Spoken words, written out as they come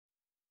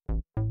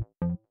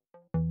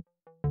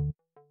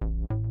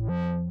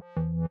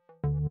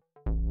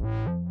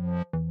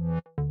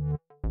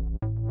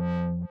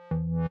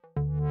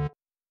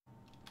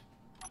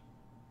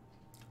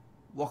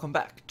welcome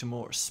back to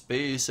more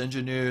Space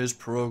Engineers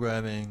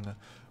Programming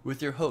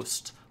with your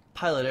host,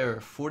 Pilot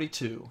Error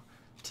 42.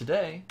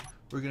 Today,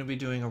 we're going to be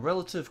doing a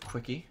relative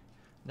quickie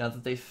now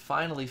that they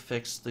finally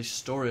fixed the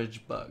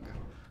storage bug.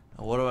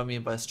 Now, what do I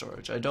mean by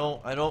storage? I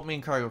don't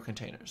mean cargo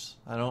containers.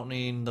 I don't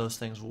mean those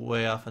things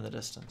way off in the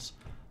distance.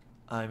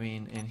 I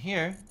mean in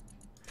here,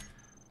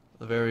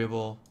 the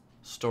variable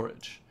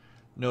storage.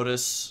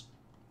 Notice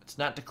it's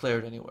not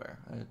declared anywhere.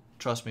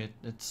 Trust me,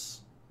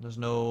 there's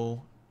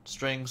no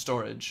string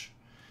storage.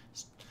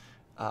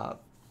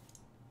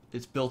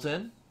 It's built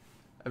in.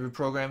 Every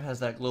program has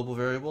that global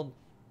variable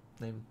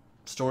named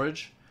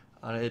storage.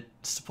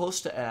 It's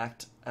supposed to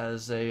act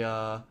as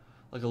a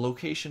like a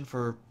location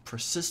for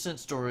persistent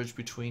storage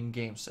between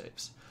game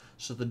saves.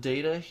 So the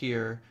data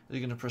here is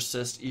going to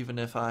persist even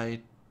if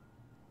I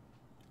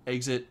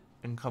exit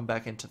and come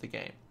back into the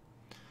game.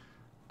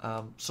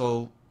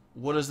 So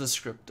what does this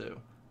script do?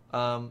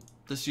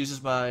 This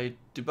uses my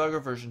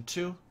debugger version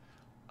 2.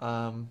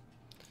 So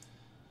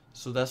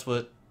that's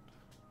what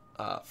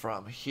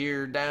from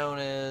here down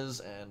is,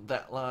 and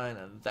that line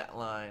and that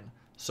line.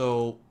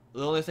 So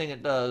the only thing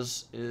it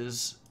does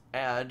is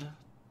add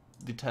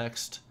the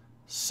text,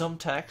 some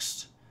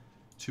text,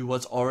 to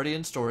what's already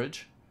in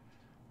storage,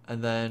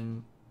 and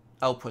then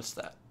outputs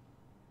that.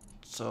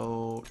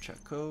 So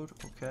check code,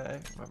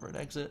 okay, remember an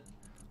exit,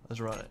 let's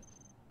run it.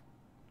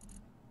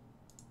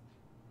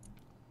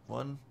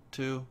 1,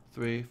 2,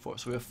 3, 4.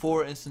 So we have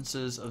 4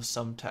 instances of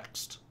some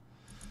text.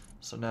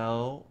 So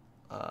now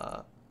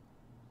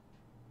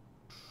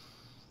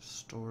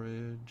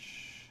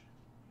storage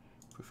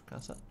proof of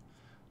concept.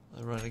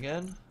 Let's run it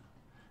again.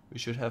 We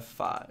should have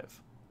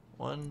 5.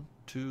 1,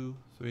 2,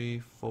 3,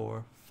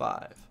 4,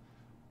 5.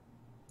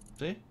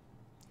 See?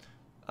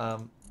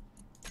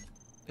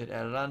 It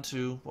added on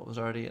to what was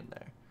already in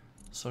there.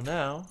 So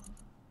now,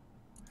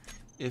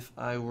 if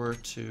I were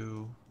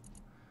to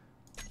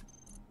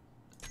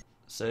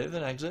save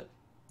and exit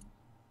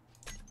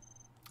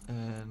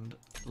and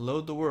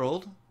load the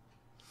world,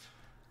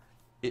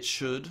 it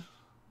should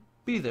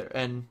be there.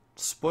 And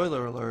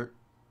spoiler alert,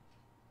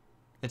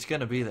 it's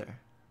gonna be there.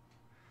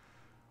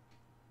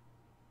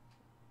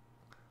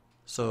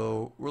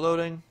 So we're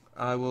loading.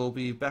 I will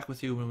be back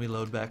with you when we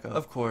load back up.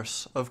 Of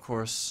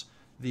course,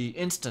 the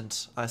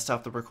instant I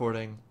stopped the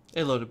recording,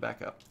 it loaded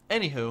back up.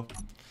 Anywho,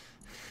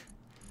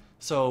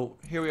 so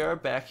here we are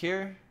back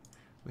here.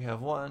 We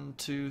have 1,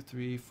 2,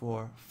 3,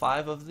 4,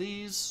 5 of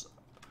these.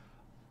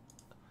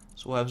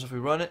 So what happens if we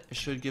run it? It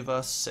should give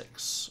us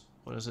 6.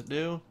 What does it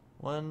do?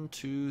 1,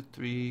 2,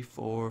 3,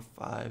 4,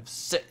 5,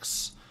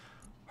 6.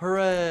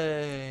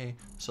 Hooray!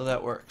 So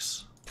that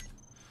works.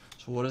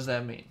 So what does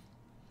that mean?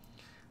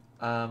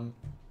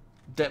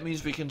 That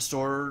means we can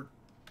store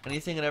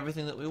anything and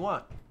everything that we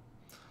want.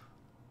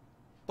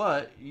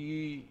 But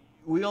we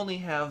only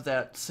have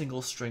that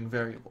single string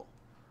variable.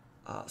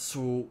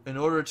 So in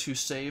order to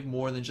save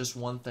more than just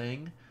one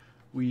thing,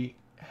 we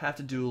have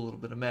to do a little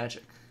bit of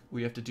magic.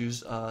 We have to do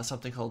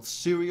something called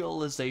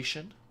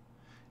serialization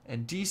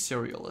and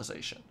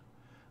deserialization.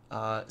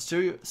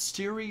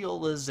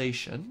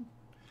 Serialization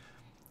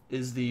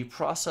is the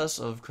process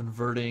of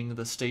converting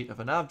the state of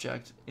an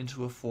object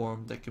into a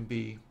form that can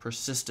be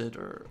persisted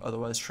or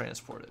otherwise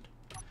transported.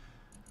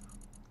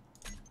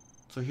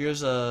 So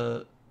here's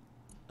an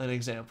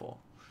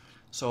example.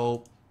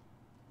 So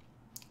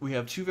we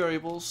have 2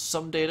 variables,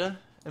 some data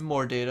and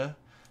more data.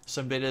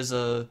 Some data is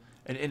an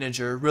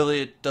integer.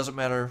 Really, it doesn't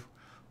matter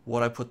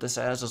what I put this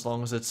as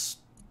long as it's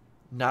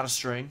not a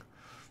string.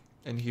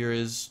 And here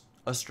is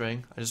a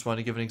string. I just want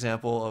to give an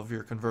example of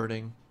you're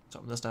converting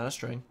something that's not a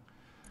string.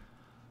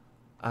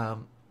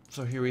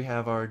 So here we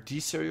have our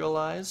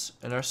deserialize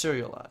and our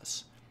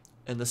serialize.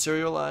 And the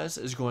serialize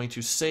is going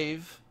to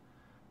save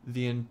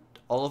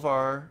all of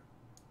our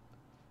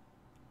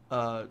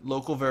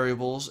local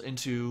variables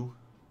into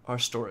our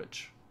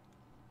storage.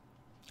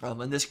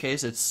 In this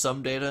case, it's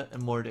some data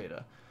and more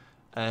data.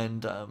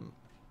 And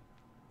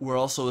we're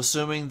also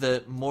assuming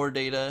that more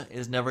data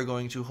is never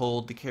going to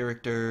hold the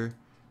character,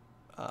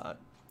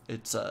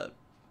 it's \n,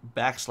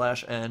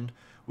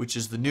 which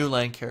is the new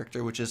line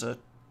character, which is an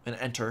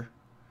enter.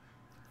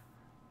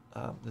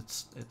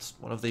 It's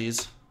one of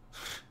these.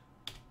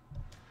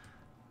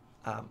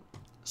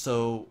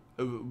 So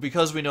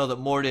because we know that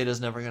more data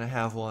is never going to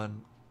have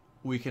one,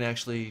 we can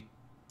actually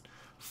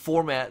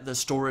format the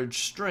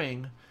storage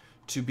string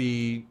to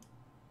be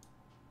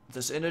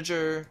this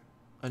integer,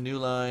 a new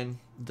line,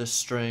 this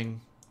string,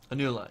 a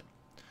new line.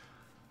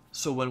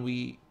 So when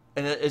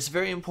and it's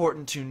very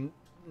important to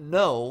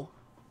know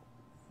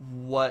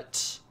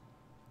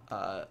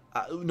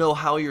know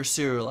how you're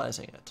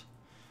serializing it.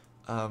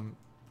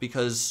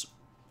 Because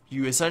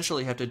you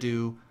essentially have to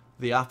do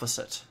the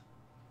opposite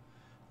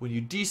when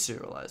you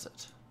deserialize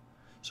it.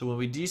 So when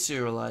we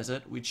deserialize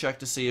it, we check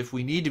to see if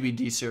we need to be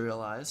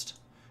deserialized,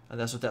 and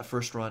that's what that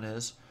first run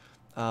is.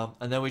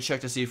 And then we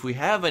check to see if we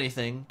have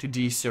anything to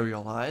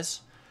deserialize,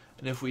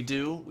 and if we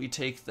do, we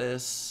take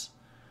this,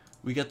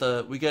 we use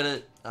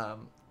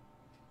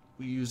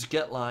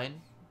getLine,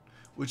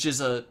 which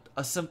is a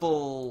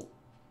simple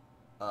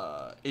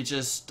it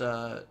just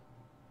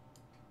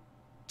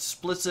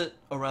splits it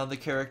around the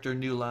character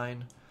new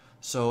line.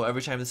 So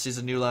every time it sees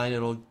a new line,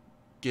 it'll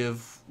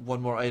give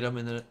one more item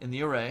in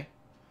the array,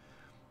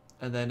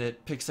 and then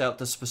it picks out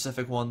the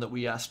specific one that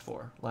we asked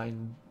for,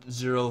 line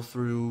 0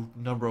 through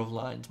number of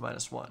lines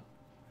minus 1.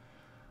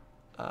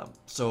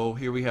 So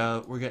here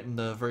we're getting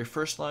the very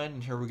first line,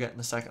 and here we're getting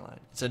the second line.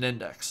 It's an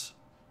index,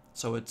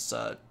 so it's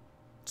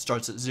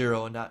starts at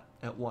 0 and not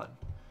at 1.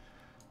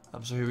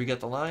 So here we get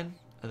the line,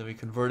 and then we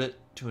convert it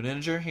to an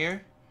integer here,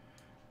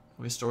 and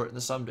we store it in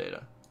the sum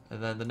data.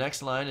 And then the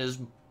next line is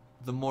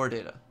the more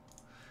data,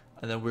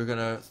 and then we're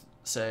gonna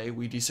say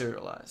we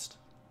deserialized.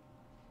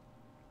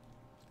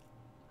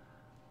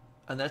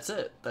 And that's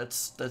it.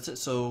 That's it.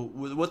 So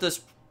what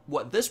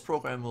this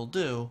program will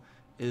do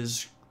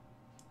is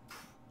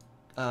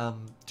do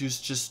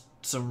just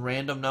some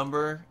random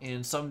number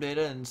in some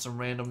data and some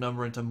random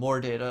number into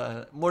more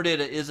data. More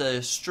data is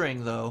a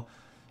string though,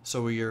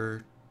 so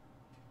you're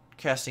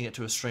casting it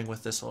to a string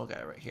with this little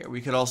guy right here.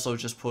 We could also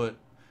just put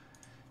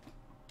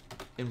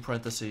in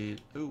parentheses,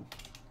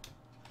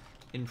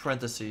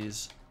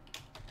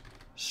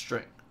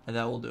 string, and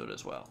that will do it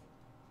as well.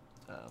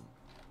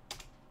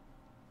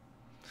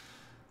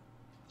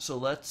 So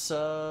let's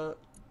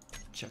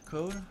check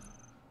code,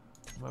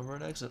 remember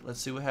and exit. Let's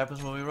see what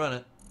happens when we run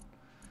it.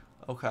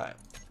 Okay,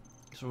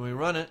 so when we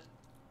run it,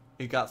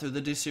 it got through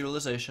the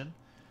deserialization.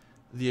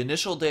 The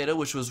initial data,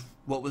 which was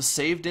what was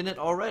saved in it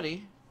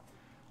already,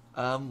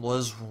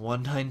 was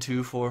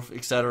 1924,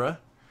 etc.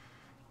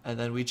 And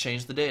then we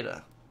changed the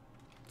data.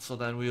 So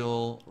then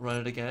we'll run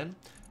it again.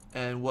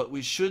 And what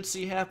we should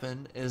see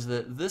happen is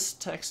that this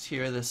text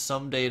here, this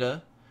sum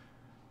data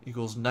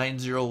equals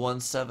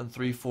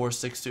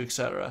 90173462,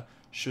 etc.,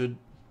 should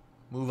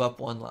move up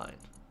one line.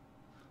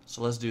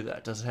 So let's do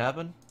that. Does it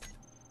happen?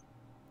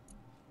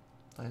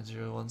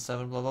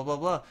 9017 blah blah blah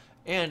blah.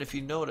 And if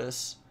you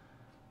notice,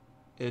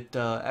 it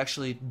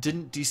actually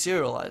didn't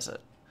deserialize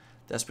it.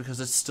 That's because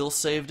it's still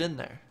saved in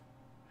there.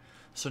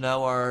 So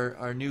now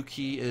our new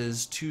key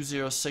is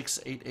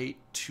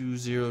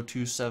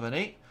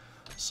 20688202278.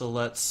 So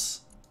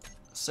let's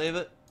save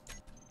it.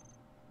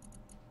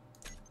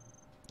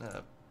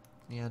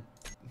 Yeah,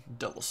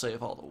 double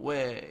save all the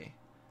way.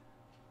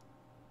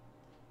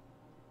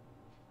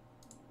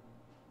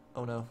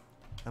 Oh no,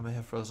 I may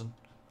have frozen.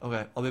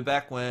 Okay, I'll be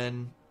back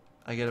when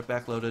I get it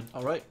backloaded.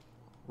 Alright,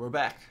 we're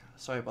back.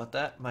 Sorry about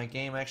that. My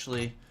game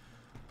actually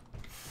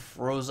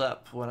froze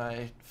up when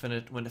it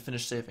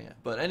finished saving it.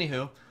 But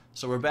anywho,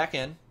 so we're back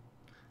in,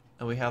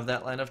 and we have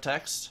that line of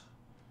text.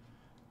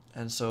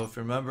 And so if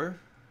you remember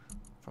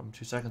from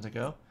 2 seconds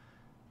ago,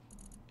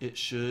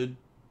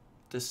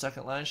 this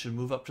second line should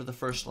move up to the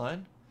first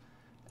line,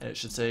 and it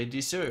should say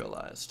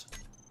deserialized.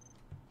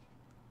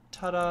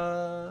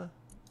 Ta-da!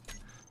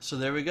 So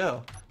there we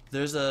go.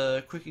 There's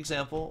a quick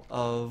example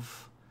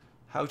of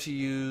how to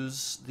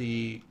use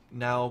the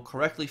now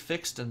correctly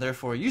fixed and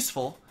therefore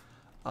useful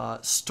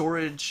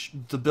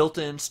the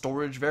built-in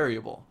storage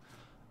variable.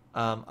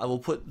 I will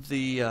put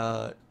the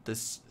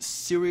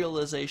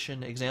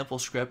serialization example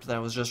script that I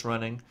was just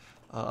running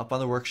up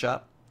on the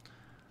workshop.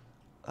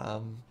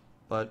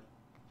 But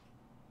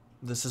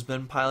this has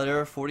been Pilot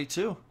Error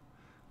 42.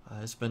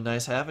 It's been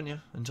nice having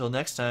you. Until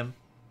next time,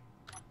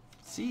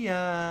 see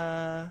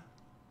ya!